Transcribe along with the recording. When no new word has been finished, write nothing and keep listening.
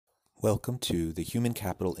Welcome to the Human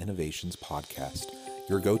Capital Innovations Podcast,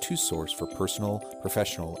 your go-to source for personal,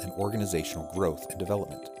 professional, and organizational growth and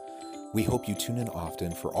development. We hope you tune in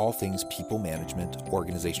often for all things people management,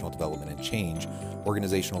 organizational development and change,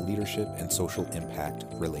 organizational leadership, and social impact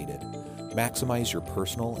related. Maximize your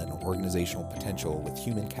personal and organizational potential with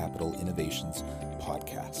Human Capital Innovations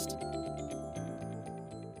Podcast.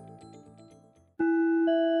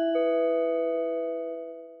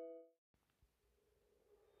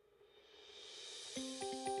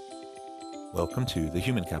 Welcome to the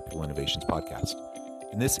Human Capital Innovations Podcast.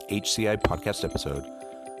 In this HCI podcast episode,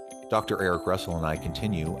 Dr. Eric Russell and I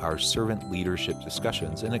continue our servant leadership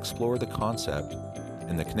discussions and explore the concept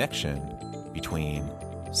and the connection between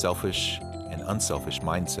selfish and unselfish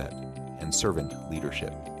mindset and servant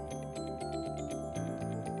leadership.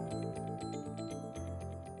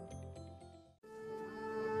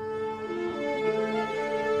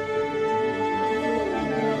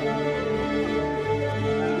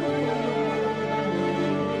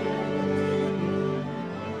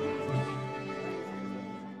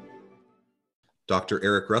 Dr.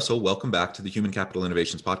 Eric Russell, welcome back to the Human Capital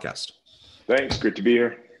Innovations Podcast. Thanks. Good to be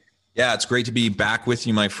here. Yeah, it's great to be back with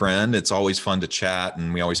you, my friend. It's always fun to chat,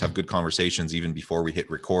 and we always have good conversations even before we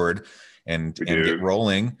hit record and get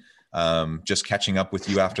rolling. Just catching up with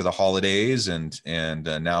you after the holidays, and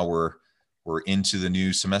now we're into the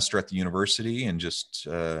new semester at the university, and just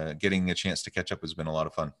getting a chance to catch up has been a lot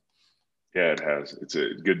of fun. Yeah, it has. It's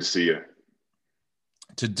good to see you.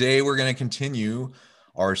 Today, we're going to continue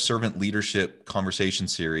our servant leadership conversation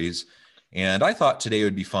series. And I thought today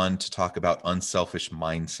would be fun to talk about unselfish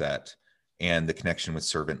mindset and the connection with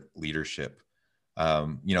servant leadership.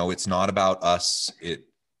 It's not about us. It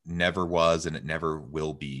never was, and it never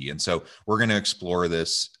will be. And so we're going to explore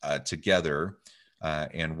this together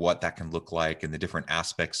and what that can look like, and the different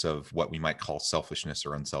aspects of what we might call selfishness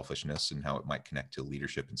or unselfishness, and how it might connect to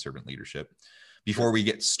leadership and servant leadership. Before we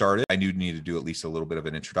get started, I do need to do at least a little bit of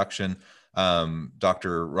an introduction.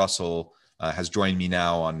 Dr. Russell has joined me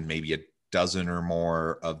now on maybe a dozen or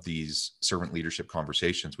more of these servant leadership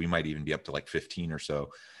conversations. We might even be up to like 15 or so.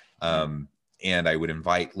 And I would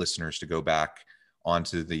invite listeners to go back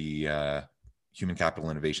onto the Human Capital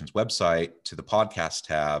Innovations website, to the podcast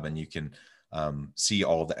tab, and you can see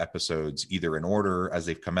all the episodes either in order as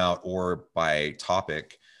they've come out or by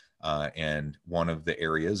topic. And one of the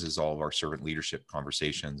areas is all of our servant leadership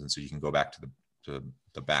conversations. And so you can go back to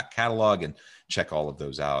the back catalog and check all of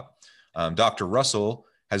those out. Dr. Russell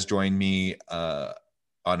has joined me on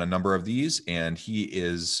a number of these, and he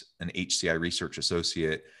is an HCI research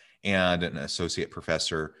associate and an associate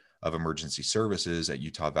professor of emergency services at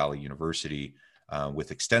Utah Valley University,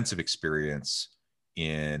 with extensive experience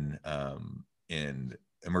in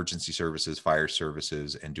emergency services, fire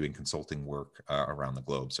services, and doing consulting work around the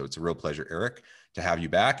globe. So it's a real pleasure, Eric, to have you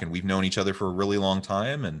back. And we've known each other for a really long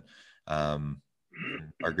time, and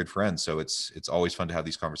are good friends. So it's always fun to have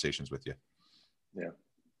these conversations with you. Yeah.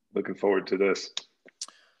 Looking forward to this.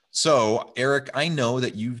 So, Eric, I know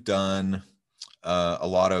that you've done a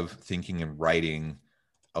lot of thinking and writing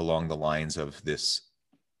along the lines of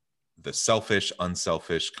the selfish,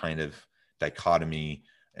 unselfish kind of dichotomy,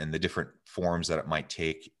 and the different forms that it might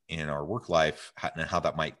take in our work life, and how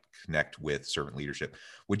that might connect with servant leadership.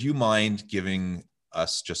 Would you mind giving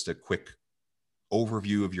us just a quick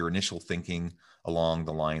overview of your initial thinking along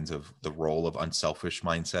the lines of the role of unselfish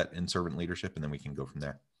mindset in servant leadership, and then we can go from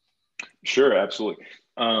there? Sure, absolutely.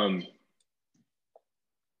 One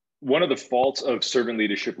of the faults of servant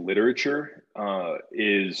leadership literature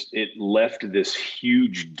is it left this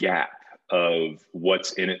huge gap of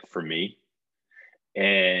what's in it for me.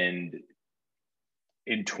 And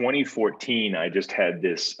in 2014, I just had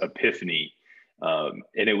this epiphany, and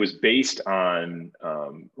it was based on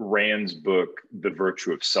Rand's book, The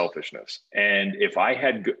Virtue of Selfishness. And if I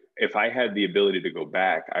had the ability to go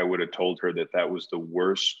back, I would have told her that was the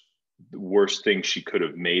worst thing she could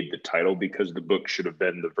have made the title, because the book should have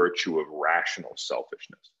been The Virtue of Rational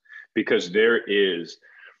Selfishness, because there is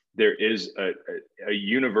a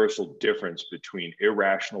universal difference between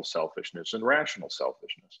irrational selfishness and rational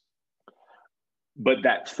selfishness. But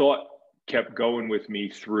that thought kept going with me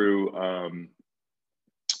through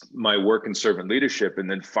my work in servant leadership.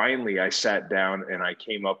 And then finally I sat down and I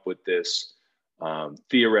came up with this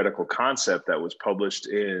theoretical concept that was published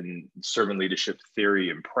in Servant Leadership Theory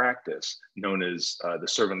and Practice, known as the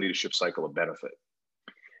Servant Leadership Cycle of Benefit.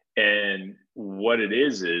 And what it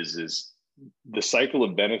is the cycle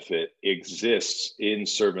of benefit exists in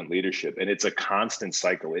servant leadership, and it's a constant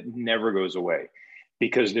cycle. It never goes away,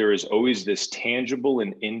 because there is always this tangible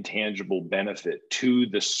and intangible benefit to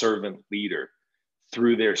the servant leader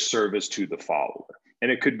through their service to the follower. And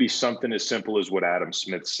it could be something as simple as what Adam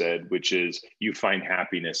Smith said, which is you find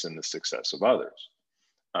happiness in the success of others.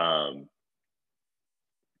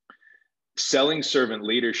 Selling servant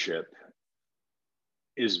leadership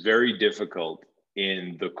is very difficult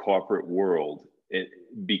in the corporate world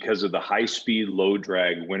because of the high speed, low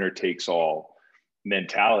drag, winner takes all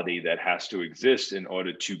mentality that has to exist in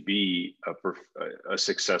order to be a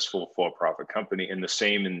successful for-profit company, and the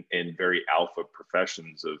same in very alpha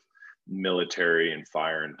professions of military and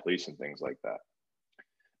fire and police and things like that.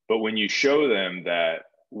 But when you show them that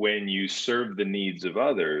when you serve the needs of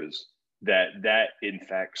others, that in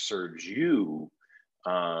fact serves you,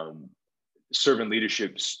 servant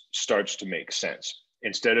leadership starts to make sense.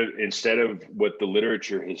 Instead of what the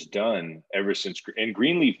literature has done ever since, and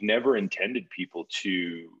Greenleaf never intended people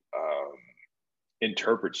to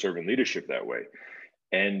interpret servant leadership that way,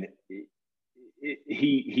 and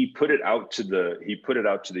he put it out to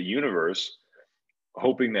the universe,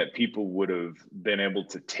 hoping that people would have been able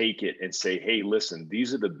to take it and say, hey, listen,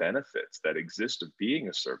 these are the benefits that exist of being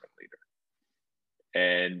a servant leader,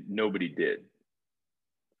 and nobody did.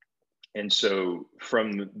 And so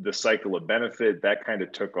from the cycle of benefit, that kind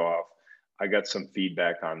of took off. I got some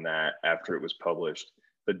feedback on that after it was published.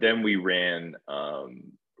 But then we ran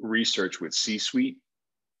research with C-suite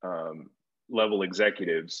level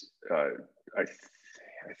executives. I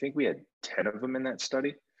think we had 10 of them in that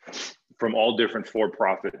study from all different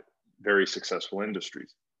for-profit, very successful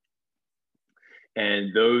industries.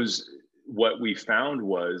 And what we found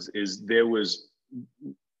is there was,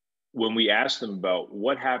 when we asked them about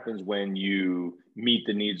what happens when you meet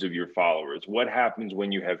the needs of your followers, what happens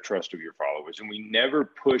when you have trust of your followers, and we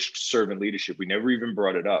never pushed servant leadership. We never even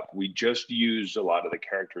brought it up. We just used a lot of the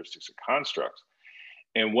characteristics of constructs.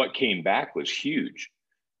 And what came back was huge.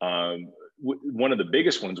 One of the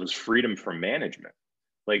biggest ones was freedom from management.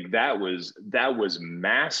 Like that was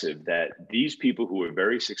massive, that these people who were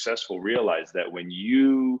very successful realized that when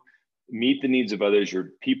you meet the needs of others,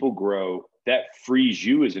 your people grow. That frees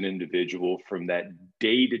you as an individual from that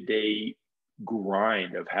day-to-day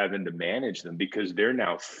grind of having to manage them, because they're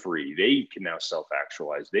now free. They can now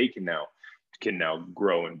self-actualize. They can now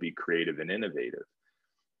grow and be creative and innovative.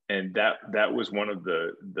 And that was one of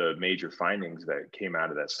the major findings that came out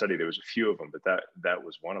of that study. There was a few of them, but that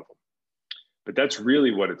was one of them. But that's really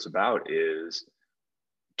what it's about, is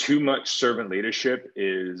too much servant leadership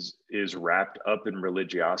is wrapped up in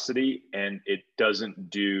religiosity, and it doesn't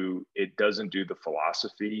do the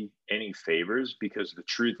philosophy any favors, because the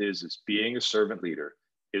truth is being a servant leader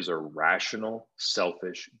is a rational,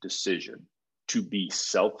 selfish decision to be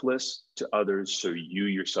selfless to others so you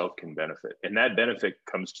yourself can benefit. And that benefit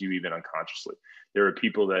comes to you even unconsciously. There are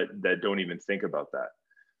people that don't even think about that,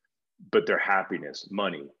 but their happiness,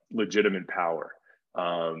 money, legitimate power,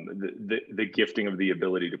 the gifting of the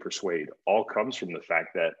ability to persuade, all comes from the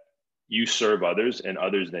fact that you serve others and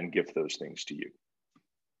others then gift those things to you.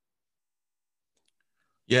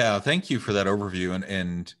 Yeah, thank you for that overview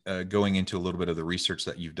and going into a little bit of the research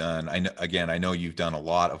that you've done. I know you've done a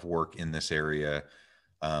lot of work in this area,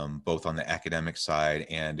 both on the academic side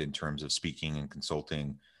and in terms of speaking and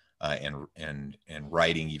consulting, and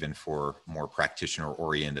writing, even for more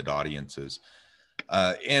practitioner-oriented audiences.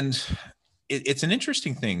 And it's an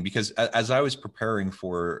interesting thing, because as I was preparing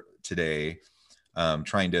for today,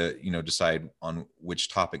 trying to decide on which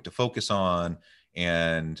topic to focus on,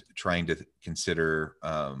 and trying to consider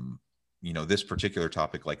this particular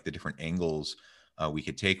topic, like the different angles we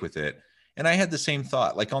could take with it. And I had the same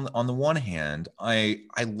thought. Like on the one hand, I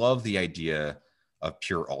love the idea of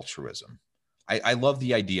pure altruism. I love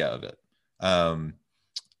the idea of it.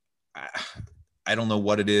 I don't know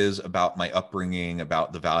what it is about my upbringing,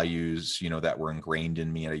 about the values, that were ingrained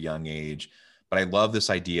in me at a young age, but I love this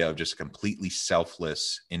idea of just a completely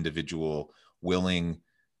selfless individual willing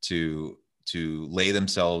to lay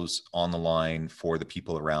themselves on the line for the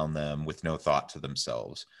people around them with no thought to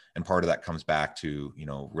themselves. And part of that comes back to,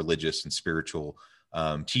 religious and spiritual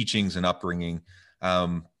teachings and upbringing.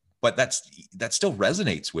 But that still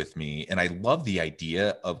resonates with me. And I love the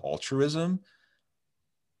idea of altruism.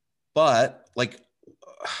 But like,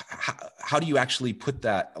 how do you actually put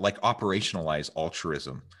that, like operationalize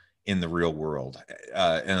altruism in the real world,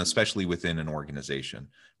 and especially within an organization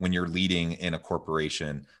when you're leading in a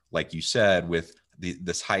corporation, like you said, with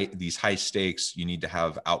these high stakes? You need to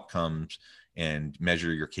have outcomes and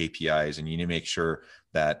measure your KPIs, and you need to make sure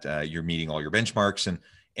that you're meeting all your benchmarks.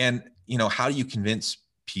 And how do you convince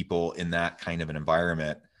people in that kind of an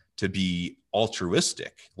environment to be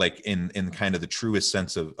altruistic, like in kind of the truest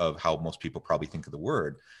sense of how most people probably think of the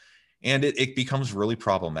word? And it becomes really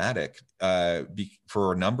problematic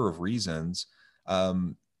for a number of reasons.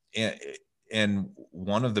 Um, and, and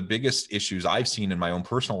one of the biggest issues I've seen in my own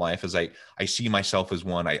personal life is I see myself as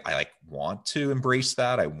one, I like want to embrace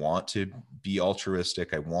that. I want to be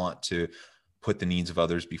altruistic. I want to put the needs of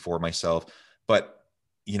others before myself. But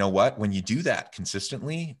you know what? When you do that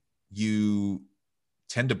consistently, you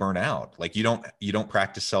tend to burn out. Like you don't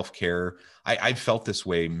practice self-care. I've felt this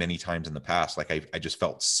way many times in the past. Like I just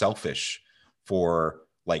felt selfish for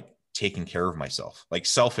like taking care of myself, like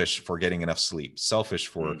selfish for getting enough sleep, selfish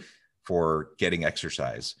for getting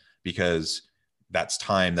exercise, because that's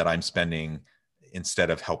time that I'm spending instead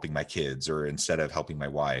of helping my kids or instead of helping my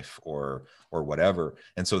wife or whatever.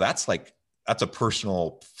 And so that's a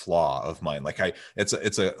personal flaw of mine. Like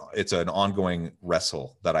it's an ongoing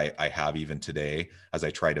wrestle that I have even today as I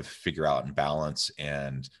try to figure out and balance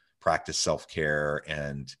and practice self-care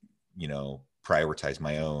and, prioritize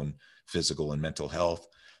my own physical and mental health.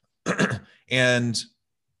 And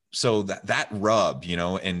so that rub,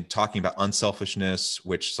 and talking about unselfishness,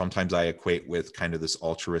 which sometimes I equate with kind of this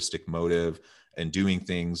altruistic motive and doing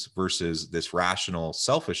things versus this rational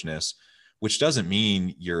selfishness, which doesn't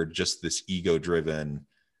mean you're just this ego-driven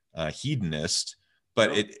hedonist,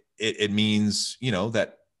 but No. it means,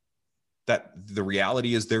 that the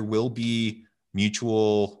reality is there will be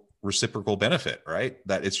mutual reciprocal benefit, right?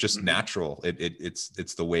 That it's just natural.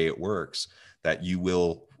 It's the way it works, that you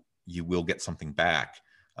will get something back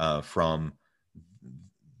from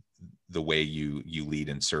the way you lead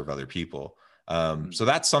and serve other people. So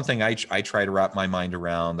that's something I try to wrap my mind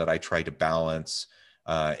around, that I try to balance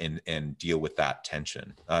and deal with that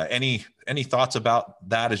tension. Any thoughts about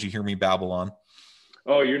that as you hear me babble on?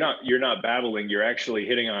 Oh, you're not babbling. You're actually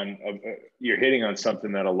hitting on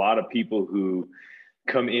something that a lot of people who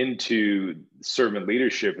come into servant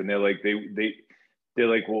leadership, and they're like,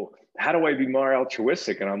 well, how do I be more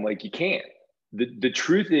altruistic? And I'm like, you can't. The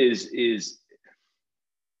truth is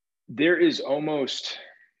there is almost,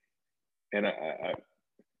 and I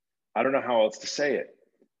don't know how else to say it,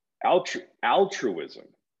 altruism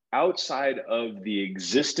outside of the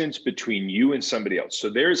existence between you and somebody else. So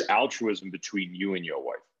there's altruism between you and your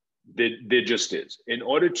wife. There just is. In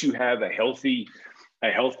order to have a healthy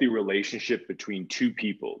relationship between two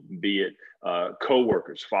people, be it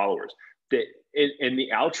co-workers, followers, that and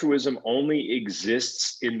the altruism only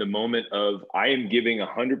exists in the moment of I am giving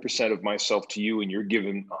 100% of myself to you and you're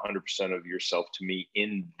giving 100% of yourself to me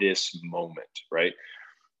in this moment, right?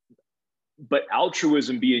 But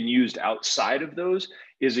altruism being used outside of those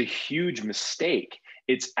is a huge mistake.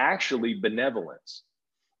 It's actually benevolence.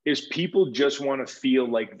 Is people just want to feel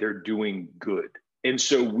like they're doing good. And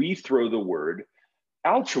so we throw the word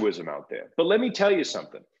altruism out there. But let me tell you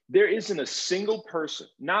something. There isn't a single person,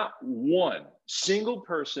 not one single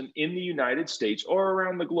person in the United States or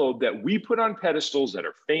around the globe that we put on pedestals that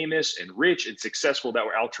are famous and rich and successful that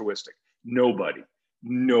were altruistic. Nobody.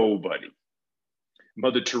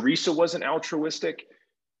 Mother Teresa wasn't altruistic.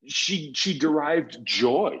 She derived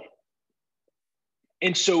joy.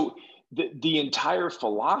 And so the entire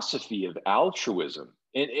philosophy of altruism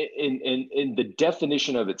and the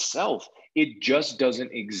definition of itself, it just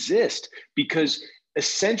doesn't exist, because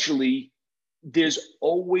essentially there's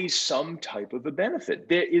always some type of a benefit.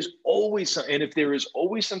 There is always some, and if there is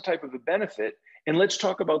always some type of a benefit, and let's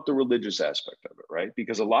talk about the religious aspect of it, right?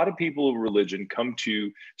 Because a lot of people of religion come to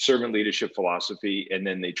servant leadership philosophy, and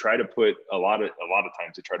then they try to put a lot of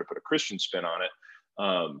times they try to put a Christian spin on it.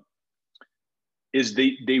 Is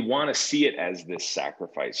they want to see it as this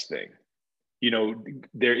sacrifice thing.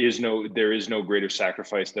 There is no greater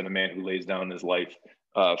sacrifice than a man who lays down his life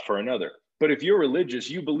for another. But if you're religious,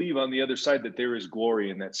 you believe on the other side that there is glory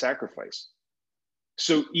in that sacrifice.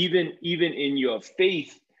 So even in your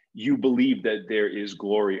faith, you believe that there is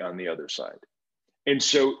glory on the other side. And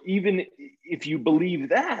so even if you believe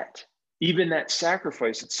that, even that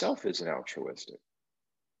sacrifice itself isn't altruistic,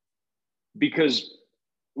 because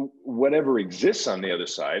whatever exists on the other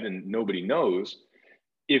side and nobody knows,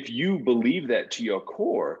 if you believe that to your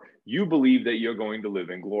core, you believe that you're going to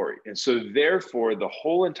live in glory. And so therefore the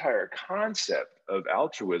whole entire concept of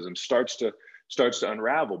altruism starts to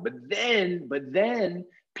unravel. But then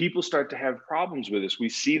people start to have problems with this. We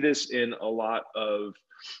see this in a lot of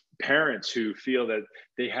parents who feel that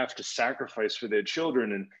they have to sacrifice for their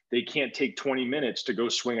children and they can't take 20 minutes to go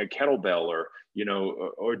swing a kettlebell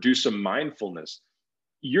or do some mindfulness.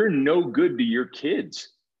 You're no good to your kids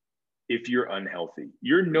if you're unhealthy.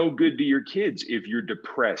 You're no good to your kids if you're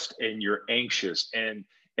depressed and you're anxious and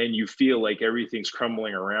you feel like everything's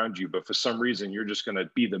crumbling around you, but for some reason you're just going to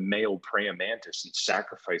be the male praying mantis and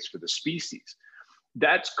sacrifice for the species.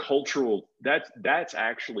 that's cultural. That's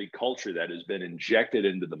actually culture that has been injected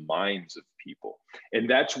into the minds of people. And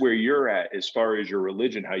that's where you're at as far as your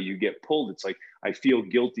religion, how you get pulled. It's like, I feel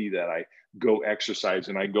guilty that I go exercise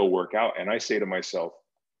and I go work out. And I say to myself,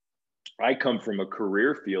 I come from a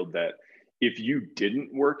career field that if you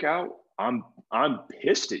didn't work out, I'm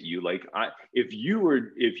pissed at you. Like, if you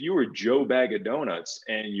were Joe Bag of Donuts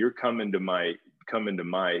and you're coming to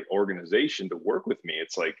my organization to work with me,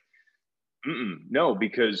 it's like, no,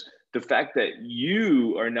 because the fact that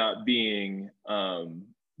you are not being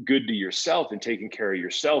good to yourself and taking care of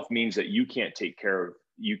yourself means that you can't take care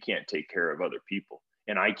of other people,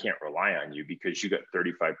 and I can't rely on you because you got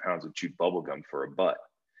 35 pounds of chewed bubblegum for a butt.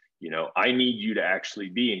 I need you to actually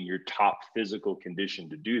be in your top physical condition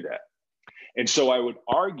to do that. And so I would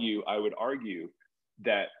argue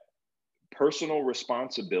that personal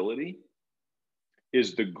responsibility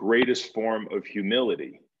is the greatest form of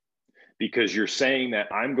humility, because you're saying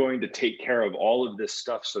that I'm going to take care of all of this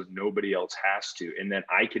stuff so nobody else has to, and then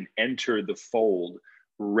I can enter the fold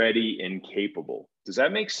ready and capable. Does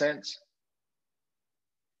that make sense?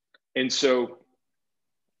 And so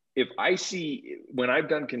if I see, when I've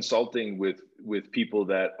done consulting with people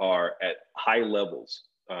that are at high levels,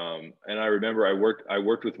 and I remember I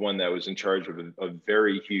worked with one that was in charge of a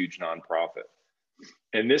very huge nonprofit,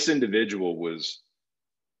 and this individual was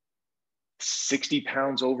 60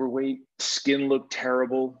 pounds overweight, skin looked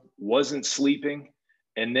terrible, wasn't sleeping.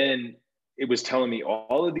 And then it was telling me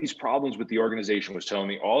all of these problems with the organization, was telling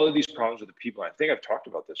me all of these problems with the people. I think I've talked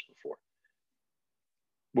about this before.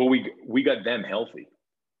 Well, we got them healthy.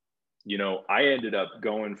 I ended up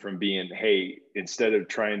going from being, hey, instead of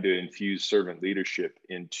trying to infuse servant leadership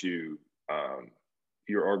into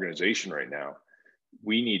your organization right now,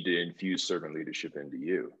 we need to infuse servant leadership into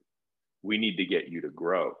you. We need to get you to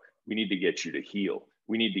grow. We need to get you to heal.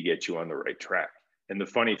 We need to get you on the right track. And the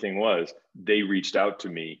funny thing was, they reached out to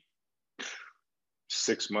me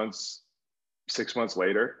 6 months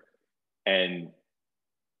later and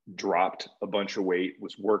dropped a bunch of weight,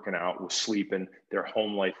 was working out, was sleeping. Their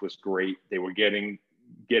home life was great. They were getting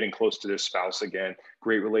close to their spouse again,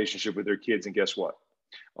 great relationship with their kids. And guess what?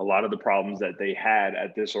 A lot of the problems that they had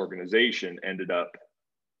at this organization ended up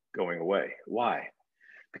going away. Why?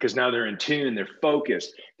 Because now they're in tune, they're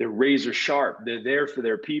focused, they're razor sharp, they're there for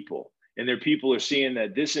their people. And their people are seeing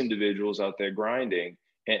that this individual's out there grinding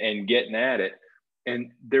and getting at it.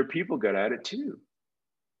 And their people got at it too.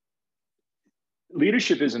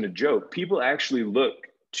 Leadership isn't a joke. People actually look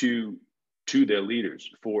to their leaders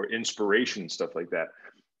for inspiration and stuff like that.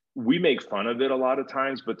 We make fun of it a lot of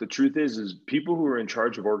times, but the truth is people who are in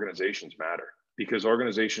charge of organizations matter, because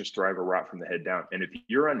organizations thrive a rot from the head down. And if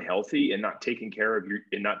you're unhealthy and not taking care of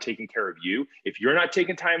you, if you're not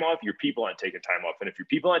taking time off, your people aren't taking time off. And if your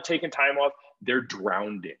people aren't taking time off, they're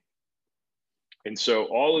drowning. And so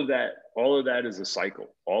all of that is a cycle.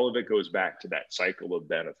 All of it goes back to that cycle of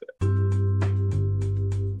benefit.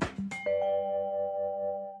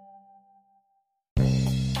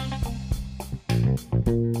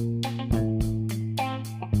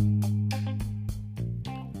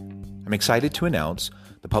 I'm excited to announce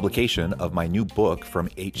the publication of my new book from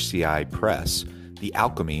HCI Press, The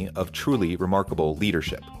Alchemy of Truly Remarkable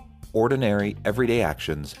Leadership: Ordinary, Everyday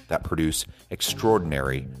Actions That Produce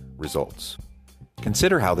Extraordinary Results.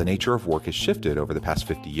 Consider how the nature of work has shifted over the past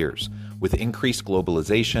 50 years. With increased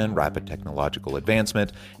globalization, rapid technological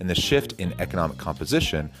advancement, and the shift in economic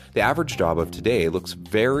composition, the average job of today looks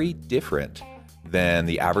very different than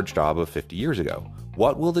the average job of 50 years ago.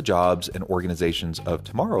 What will the jobs and organizations of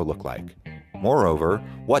tomorrow look like? Moreover,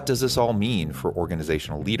 what does this all mean for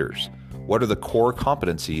organizational leaders? What are the core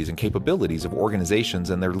competencies and capabilities of organizations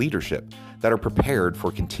and their leadership that are prepared for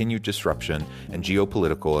continued disruption and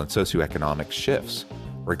geopolitical and socioeconomic shifts?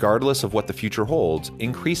 Regardless of what the future holds,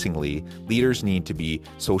 increasingly, leaders need to be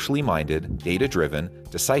socially minded, data-driven,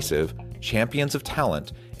 decisive, champions of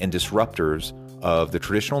talent, and disruptors of the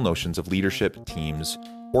traditional notions of leadership, teams,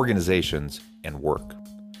 organizations, and work.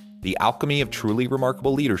 The Alchemy of Truly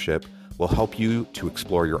Remarkable Leadership will help you to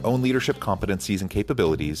explore your own leadership competencies and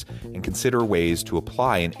capabilities and consider ways to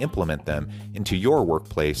apply and implement them into your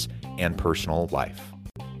workplace and personal life.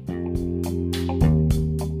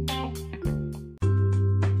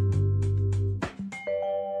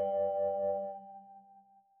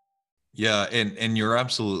 Yeah, and you're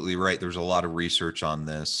absolutely right. There's a lot of research on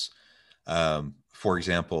this. For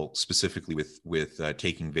example, specifically with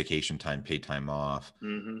taking vacation time, paid time off,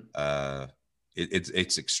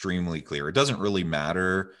 it's extremely clear. It doesn't really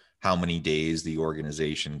matter how many days the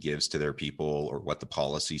organization gives to their people or what the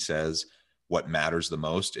policy says. What matters the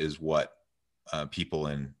most is what people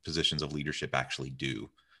in positions of leadership actually do.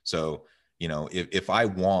 So, if I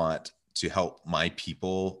want to help my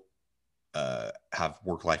people have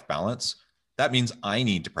work-life balance, that means I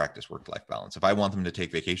need to practice work-life balance. If I want them to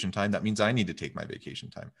take vacation time, that means I need to take my vacation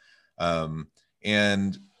time.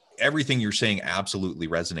 And everything you're saying absolutely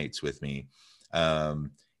resonates with me.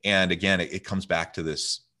 And again, it comes back to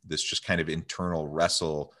this just kind of internal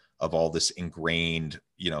wrestle of all this ingrained,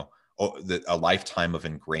 a lifetime of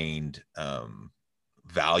ingrained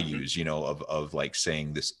values, of like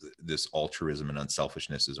saying this altruism and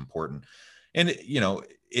unselfishness is important. And,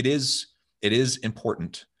 it is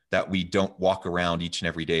important that we don't walk around each and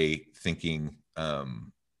every day thinking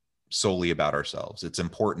solely about ourselves. It's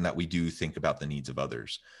important that we do think about the needs of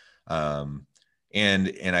others. And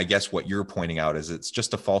I guess what you're pointing out is it's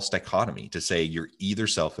just a false dichotomy to say you're either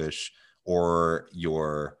selfish or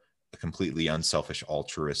you're a completely unselfish,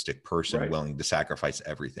 altruistic person willing to sacrifice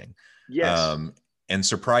everything. Yes. And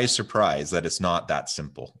surprise, surprise, that it's not that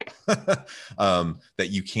simple. That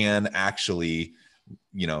you can actually,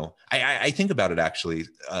 I think about it actually.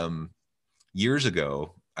 Years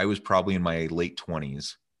ago, I was probably in my late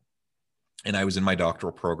 20s, and I was in my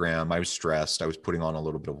doctoral program. I was stressed. I was putting on a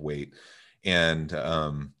little bit of weight, and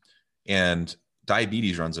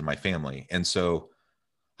diabetes runs in my family. And so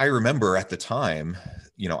I remember at the time,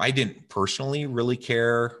 I didn't personally really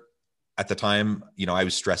care at the time. I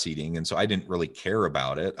was stress eating, and so I didn't really care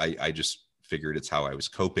about it. I just figured it's how I was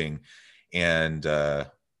coping. And,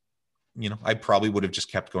 I probably would have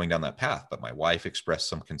just kept going down that path, but my wife expressed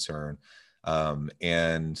some concern.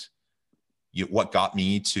 And what got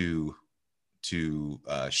me to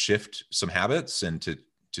shift some habits and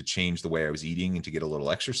to change the way I was eating and to get a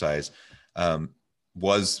little exercise,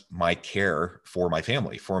 was my care for my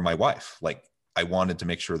family, for my wife. Like, I wanted to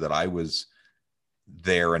make sure that I was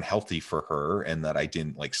there and healthy for her, and that I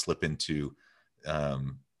didn't like slip into,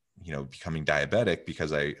 becoming diabetic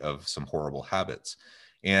because of some horrible habits.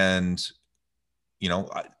 And,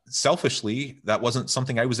 selfishly, that wasn't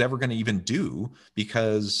something I was ever going to even do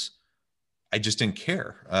because I just didn't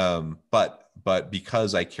care. But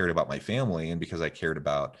because I cared about my family and because I cared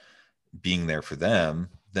about being there for them,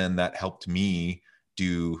 then that helped me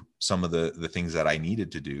do some of the things that I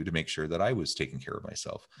needed to do to make sure that I was taking care of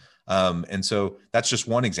myself. And so that's just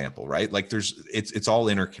one example, right? Like it's all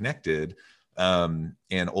interconnected. And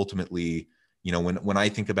ultimately, when I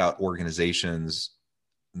think about organizations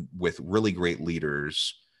with really great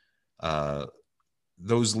leaders,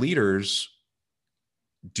 those leaders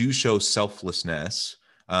do show selflessness.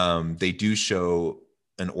 They do show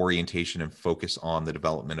an orientation and focus on the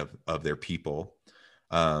development of their people.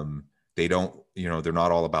 They don't, they're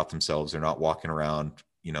not all about themselves. They're not walking around,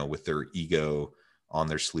 with their ego on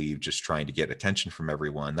their sleeve, just trying to get attention from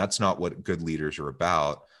everyone. That's not what good leaders are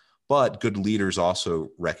about. But good leaders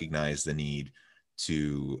also recognize the need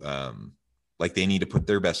to, they need to put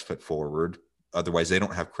their best foot forward. Otherwise, they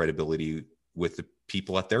don't have credibility with the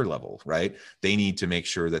people at their level, right? They need to make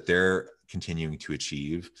sure that they're continuing to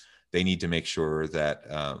achieve. They need to make sure that,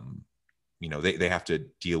 they have to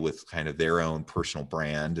deal with kind of their own personal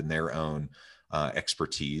brand and their own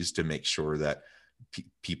expertise to make sure that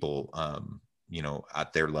people,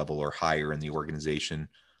 at their level or higher in the organization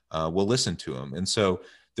will listen to them. And so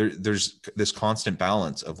there's this constant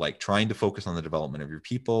balance of like trying to focus on the development of your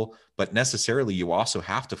people, but necessarily you also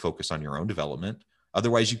have to focus on your own development.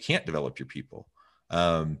 Otherwise, you can't develop your people.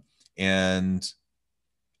 And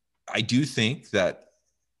I do think that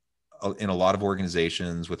in a lot of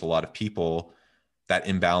organizations with a lot of people, that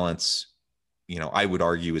imbalance, I would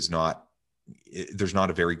argue there's not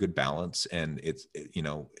a very good balance. And it's,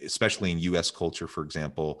 especially in US culture, for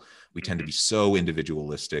example, we tend to be so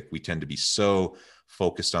individualistic. We tend to be so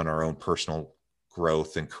focused on our own personal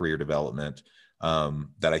growth and career development,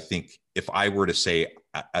 that I think if I were to say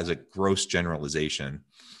as a gross generalization,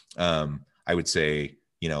 I would say,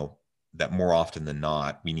 that more often than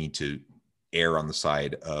not, we need to err on the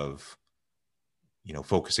side of,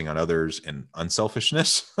 focusing on others and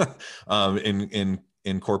unselfishness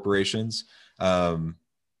in corporations.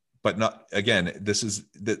 But not, again, this is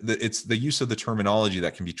it's the use of the terminology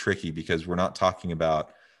that can be tricky, because we're not talking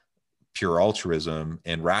about pure altruism,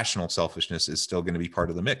 and rational selfishness is still going to be part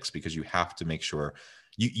of the mix, because you have to make sure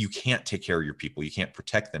you can't take care of your people. You can't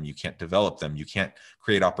protect them. You can't develop them. You can't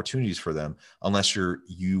create opportunities for them unless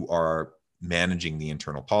you are managing the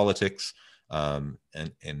internal politics, and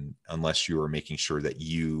unless you are making sure that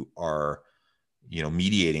you are,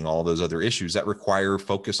 mediating all those other issues that require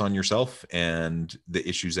focus on yourself and the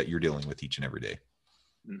issues that you're dealing with each and every day.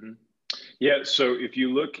 Mm-hmm. Yeah. So if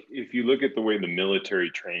you look at the way the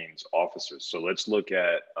military trains officers, so let's look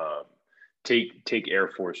at Take Air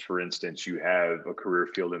Force, for instance. You have a career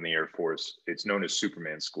field in the Air Force. It's known as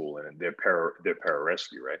Superman School, and they're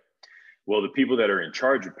pararescue, right? Well, the people that are in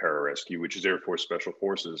charge of pararescue, which is Air Force Special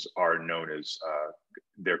Forces, are known as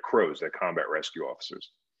they're CROs, they're combat rescue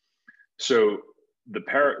officers. So the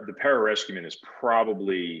pararescueman is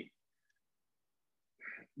probably,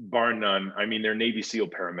 bar none, I mean, they're Navy SEAL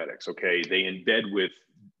paramedics. Okay, they embed with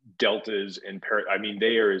deltas and I mean,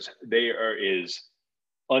 they are as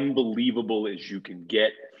unbelievable as you can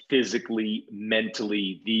get physically,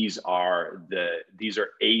 mentally. These are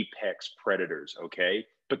apex predators. Okay,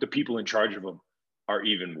 but the people in charge of them are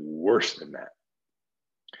even worse than that.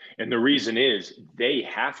 And the reason is they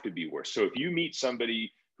have to be worse. So if you meet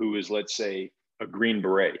somebody who is, let's say, a Green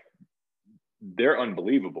Beret, they're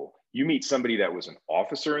unbelievable. You meet somebody that was an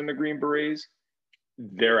officer in the Green Berets,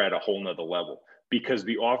 they're at a whole nother level, because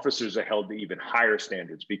the officers are held to even higher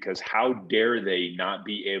standards, because how dare they not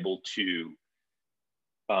be able to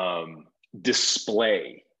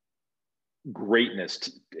display greatness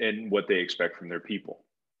in what they expect from their people.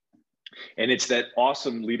 And it's that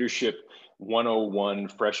awesome leadership 101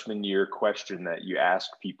 freshman year question that you ask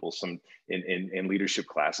people in leadership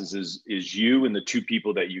classes is you and the two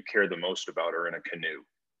people that you care the most about are in a canoe,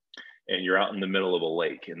 and you're out in the middle of a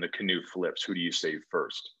lake and the canoe flips. Who do you save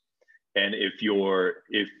first? And if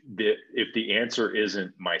the answer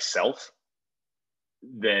isn't myself,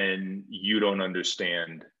 then you don't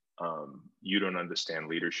understand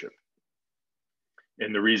leadership.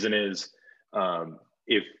 And the reason is,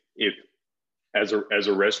 if as a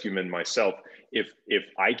rescueman myself, if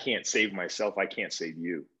I can't save myself, I can't save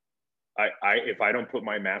you. If I don't put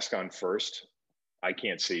my mask on first, I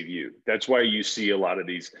can't save you. That's why you see a lot of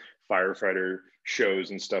these firefighter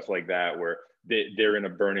shows and stuff like that, where they're in a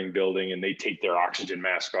burning building and they take their oxygen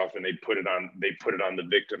mask off and they put it on the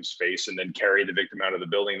victim's face and then carry the victim out of the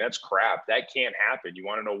building. That's crap. That can't happen. You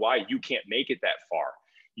want to know why? You can't make it that far.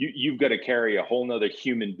 You've got to carry a whole nother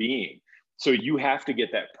human being. So you have to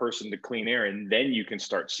get that person to clean air, and then you can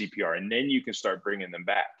start CPR, and then you can start bringing them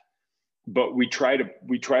back. But we try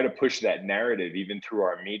to push that narrative even through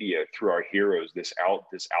our media, through our heroes, this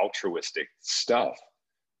altruistic stuff.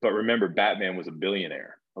 But remember, Batman was a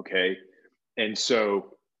billionaire, okay? And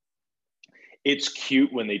so it's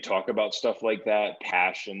cute when they talk about stuff like that,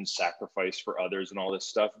 passion, sacrifice for others and all this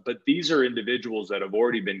stuff. But these are individuals that have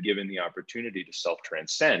already been given the opportunity to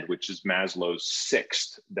self-transcend, which is Maslow's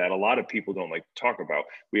sixth, that a lot of people don't like to talk about.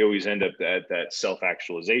 We always end up at that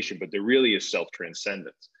self-actualization, but there really is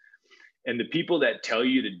self-transcendence. And the people that tell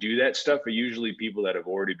you to do that stuff are usually people that have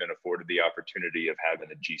already been afforded the opportunity of having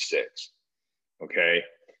a G6, okay?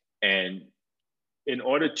 And in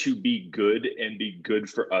order to be good and be good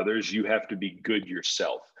for others, you have to be good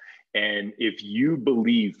yourself. And if you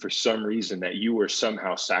believe for some reason that you are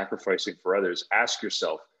somehow sacrificing for others, ask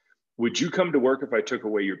yourself, would you come to work if I took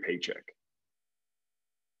away your paycheck?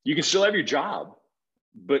 You can still have your job,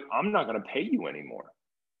 but I'm not going to pay you anymore.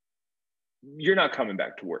 You're not coming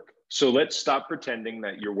back to work. So let's stop pretending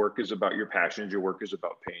that your work is about your passions. Your work is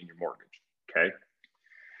about paying your mortgage, okay?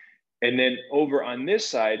 And then over on this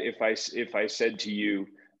side, if I said to you,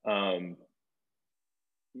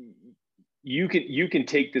 you can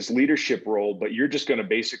take this leadership role, but you're just going to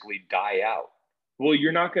basically die out. Well,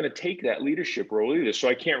 you're not going to take that leadership role either. So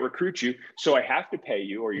I can't recruit you. So I have to pay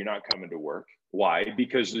you, or you're not coming to work. Why?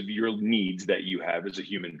 Because of your needs that you have as a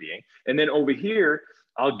human being. And then over here,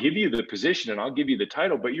 I'll give you the position and I'll give you the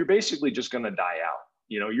title, but you're basically just going to die out.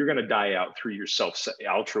 You know, you're going to die out through your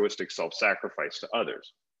altruistic self-sacrifice to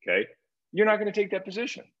others. Okay. You're not going to take that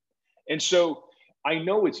position. And so I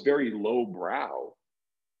know it's very lowbrow,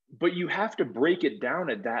 but you have to break it down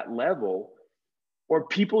at that level, or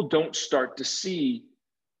people don't start to see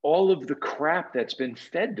all of the crap that's been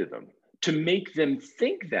fed to them to make them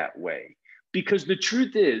think that way. Because the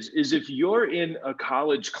truth is if you're in a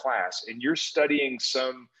college class and you're studying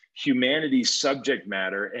some humanities subject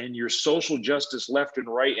matter and your social justice left and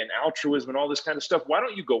right and altruism and all this kind of stuff, why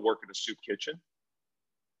don't you go work in a soup kitchen?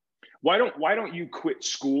 Why don't you quit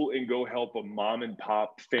school and go help a mom and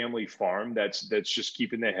pop family farm that's just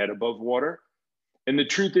keeping their head above water? And the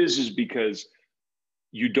truth is because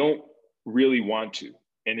you don't really want to.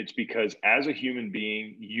 And it's because as a human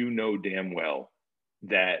being, you know damn well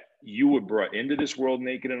that you were brought into this world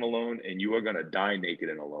naked and alone, and you are going to die naked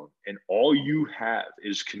and alone. And all you have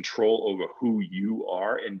is control over who you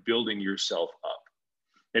are and building yourself up.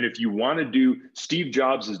 And if you want to do, Steve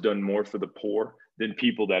Jobs has done more for the poor than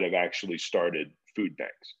people that have actually started food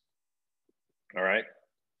banks. All right.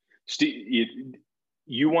 Steve,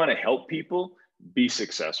 you want to help people be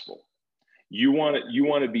successful. You want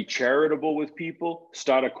to be charitable with people,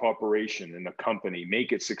 start a corporation and a company,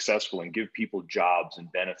 make it successful and give people jobs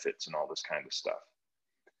and benefits and all this kind of stuff.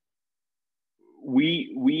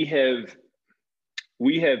 We have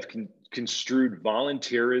construed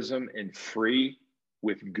volunteerism and free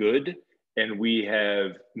with good, and we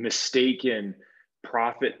have mistaken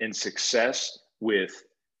profit and success with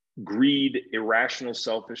greed, irrational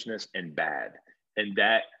selfishness, and bad. And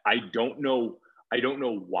that I don't know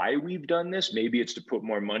why we've done this. Maybe it's to put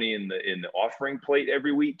more money in the offering plate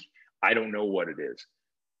every week. I don't know what it is.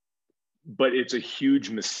 But it's a huge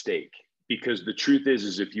mistake, because the truth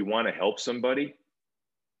is if you want to help somebody,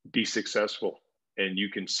 be successful, and you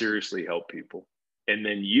can seriously help people. And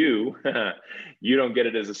then you don't get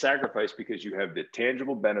it as a sacrifice, because you have the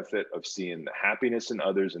tangible benefit of seeing the happiness in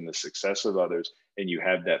others and the success of others, and you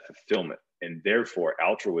have that fulfillment. And therefore,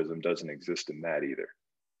 altruism doesn't exist in that either,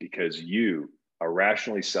 because you are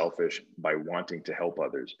rationally selfish by wanting to help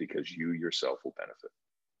others because you yourself will benefit.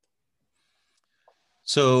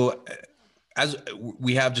 So as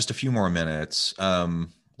we have just a few more minutes,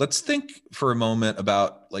 let's think for a moment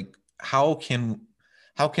about like, how can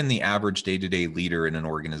the average day-to-day leader in an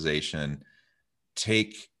organization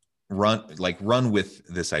run with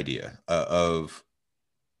this idea of,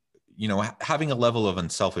 having a level of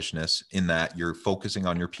unselfishness in that you're focusing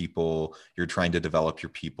on your people, you're trying to develop your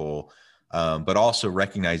people, but also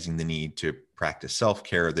recognizing the need to practice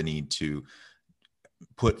self-care, the need to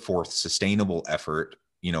put forth sustainable effort,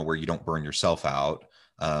 where you don't burn yourself out,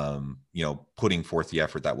 putting forth the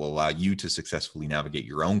effort that will allow you to successfully navigate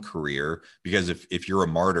your own career. Because if you're a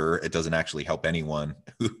martyr, it doesn't actually help anyone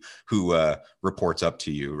who reports up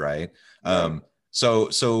to you, right? Yeah.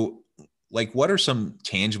 So like, what are some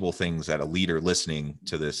tangible things that a leader listening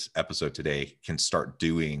to this episode today can start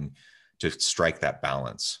doing to strike that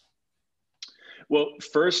balance? Well,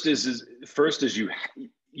 first is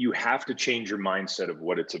you have to change your mindset of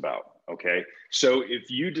what it's about. Okay. So if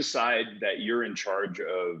you decide that you're in charge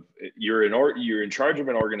of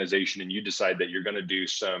an organization, and you decide that you're going to do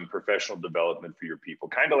some professional development for your people,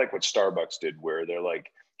 kind of like what Starbucks did, where they're like,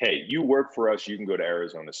 hey, you work for us, you can go to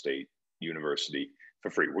Arizona State University for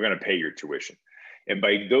free. We're going to pay your tuition. And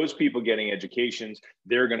by those people getting educations,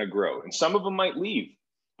 they're going to grow. And some of them might leave,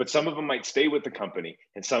 but some of them might stay with the company,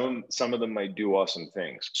 and some of them might do awesome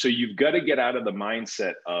things. So you've got to get out of the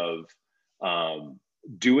mindset of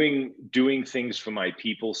doing things for my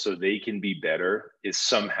people so they can be better is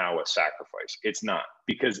somehow a sacrifice. It's not,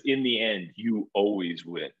 because in the end, you always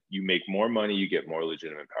win. You make more money, you get more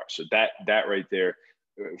legitimate power. So that right there,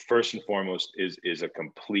 first and foremost, is a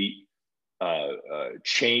complete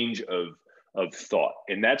change of thought.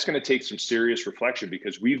 And that's going to take some serious reflection,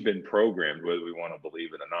 because we've been programmed, whether we want to believe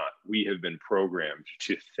it or not, we have been programmed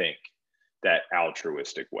to think that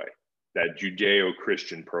altruistic way, that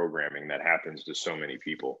Judeo-Christian programming that happens to so many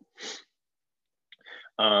people.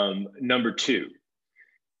 Number two,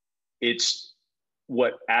 it's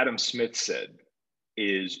what Adam Smith said,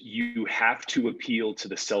 is you have to appeal to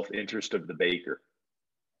the self-interest of the baker.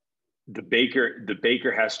 The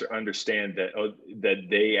baker has to understand that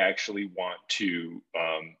they actually want to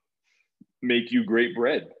make you great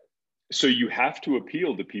bread. So you have to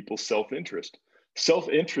appeal to people's self-interest.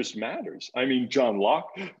 Self-interest matters. I mean, John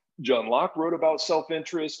Locke wrote about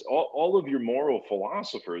self-interest. All of your moral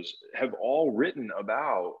philosophers have all written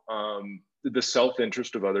about the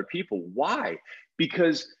self-interest of other people. Why?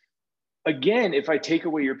 Because, again, if I take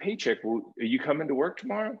away your paycheck, are you coming to work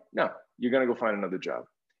tomorrow? No, you're going to go find another job.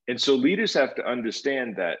 And so leaders have to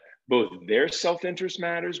understand that both their self-interest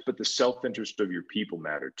matters, but the self-interest of your people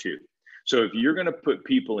matter too. So if you're going to put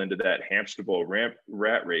people into that hamster ball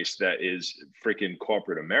rat race that is freaking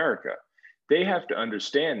corporate America, they have to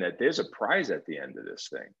understand that there's a prize at the end of this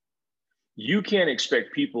thing. You can't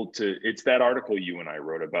expect people to, it's that article you and I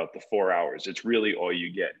wrote about the 4 hours. It's really all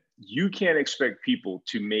you get. You can't expect people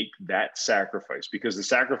to make that sacrifice, because the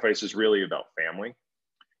sacrifice is really about family,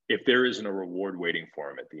 if there isn't a reward waiting for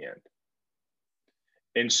them at the end.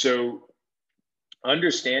 And so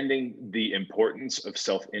understanding the importance of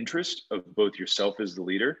self-interest of both yourself as the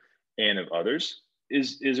leader and of others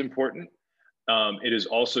is important. It is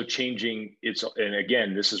also changing and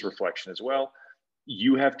again, this is reflection as well.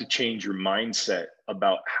 You have to change your mindset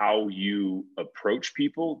about how you approach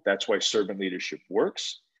people. That's why servant leadership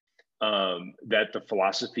works. That the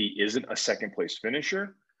philosophy isn't a second place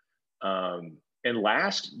finisher. And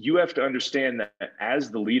last, you have to understand that as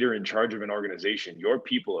the leader in charge of an organization, your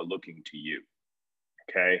people are looking to you,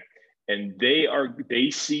 okay? And they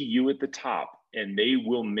see you at the top, and they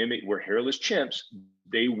will mimic, we're hairless chimps,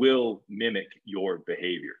 they will mimic your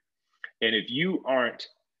behavior. And if you aren't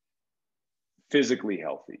physically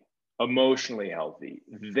healthy, emotionally healthy.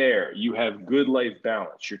 There, you have good life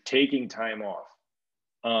balance. You're taking time off.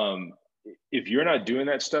 If you're not doing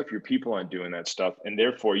that stuff, your people aren't doing that stuff. And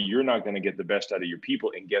therefore, you're not going to get the best out of your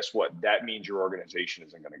people. And guess what? That means your organization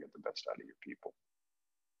isn't going to get the best out of your people.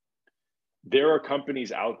 There are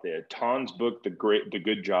companies out there. Ton's book, The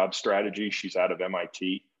Good Job Strategy, she's out of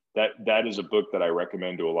MIT. That is a book that I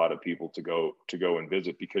recommend to a lot of people to go and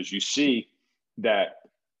visit, because you see that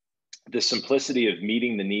the simplicity of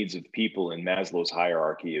meeting the needs of people in Maslow's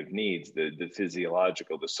hierarchy of needs, the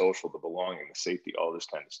physiological, the social, the belonging, the safety, all this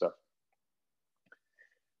kind of stuff.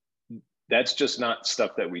 That's just not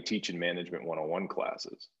stuff that we teach in management 101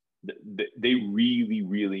 classes. They really,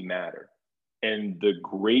 really matter. And the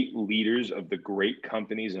great leaders of the great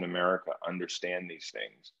companies in America understand these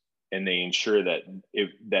things. And they ensure that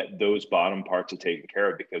that those bottom parts are taken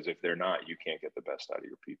care of, because if they're not, you can't get the best out of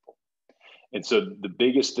your people. And so the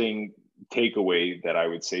biggest takeaway that I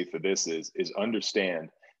would say for this is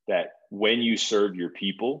understand that when you serve your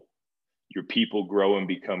people grow and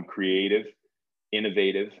become creative,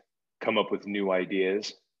 innovative, come up with new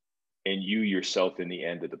ideas, and you yourself in the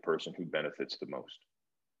end are the person who benefits the most.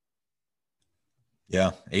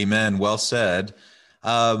 Yeah. Amen. Well said.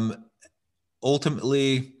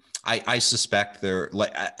 Ultimately, I suspect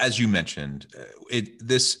like, as you mentioned,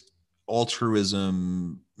 this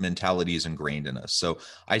altruism mentality is ingrained in us. So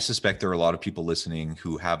I suspect there are a lot of people listening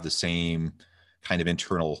who have the same kind of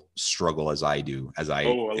internal struggle as I do, as I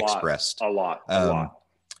expressed. A lot.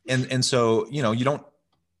 And so,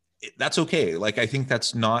 that's okay. Like, I think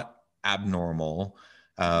that's not abnormal.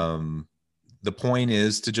 The point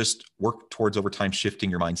is to just work towards over time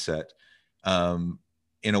shifting your mindset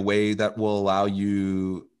in a way that will allow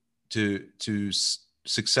you to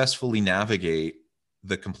successfully navigate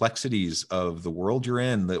the complexities of the world you're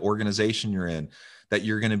in, the organization you're in, that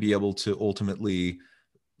you're going to be able to ultimately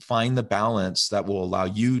find the balance that will allow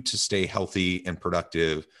you to stay healthy and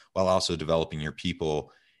productive while also developing your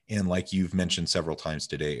people. And like you've mentioned several times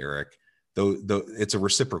today, Eric, though it's a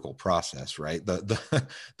reciprocal process, right?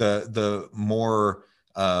 The more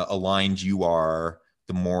aligned you are,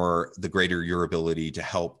 the greater your ability to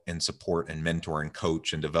help and support and mentor and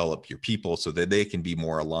coach and develop your people so that they can be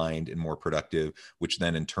more aligned and more productive, which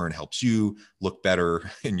then in turn helps you look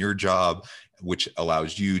better in your job, which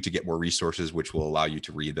allows you to get more resources, which will allow you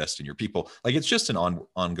to reinvest in your people. Like, it's just an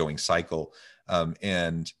ongoing cycle.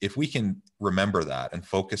 And if we can remember that and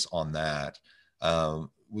focus on that,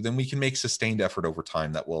 then we can make sustained effort over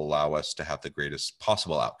time that will allow us to have the greatest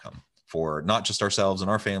possible outcome for not just ourselves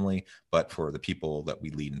and our family, but for the people that we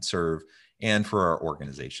lead and serve, and for our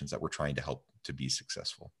organizations that we're trying to help to be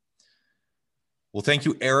successful. Well, thank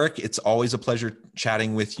you, Eric. It's always a pleasure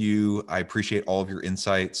chatting with you. I appreciate all of your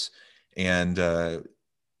insights. And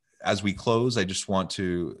as we close, I just want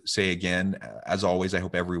to say again, as always, I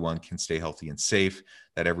hope everyone can stay healthy and safe,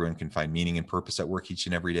 that everyone can find meaning and purpose at work each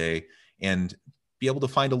and every day, and be able to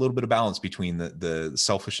find a little bit of balance between the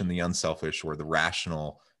selfish and the unselfish, or the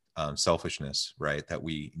rational selfishness, right, that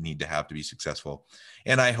we need to have to be successful.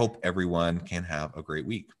 And I hope everyone can have a great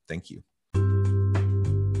week. Thank you.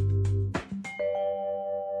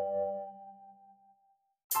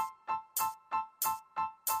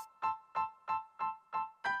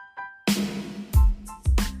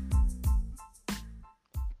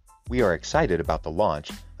 We are excited about the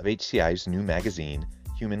launch of HCI's new magazine,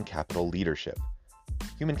 Human Capital Leadership.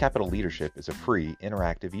 Human Capital Leadership is a free,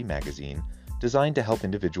 interactive e-magazine designed to help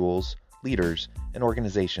individuals, leaders, and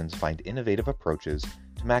organizations find innovative approaches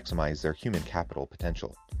to maximize their human capital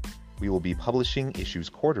potential. We will be publishing issues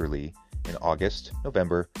quarterly in August,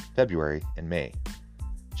 November, February, and May.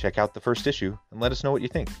 Check out the first issue and let us know what you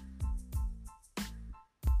think.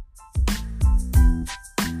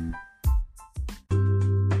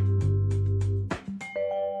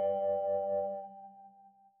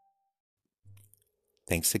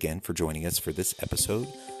 Thanks again for joining us for this episode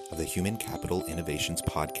of the Human Capital Innovations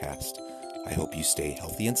Podcast. I hope you stay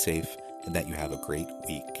healthy and safe, and that you have a great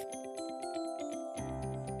week.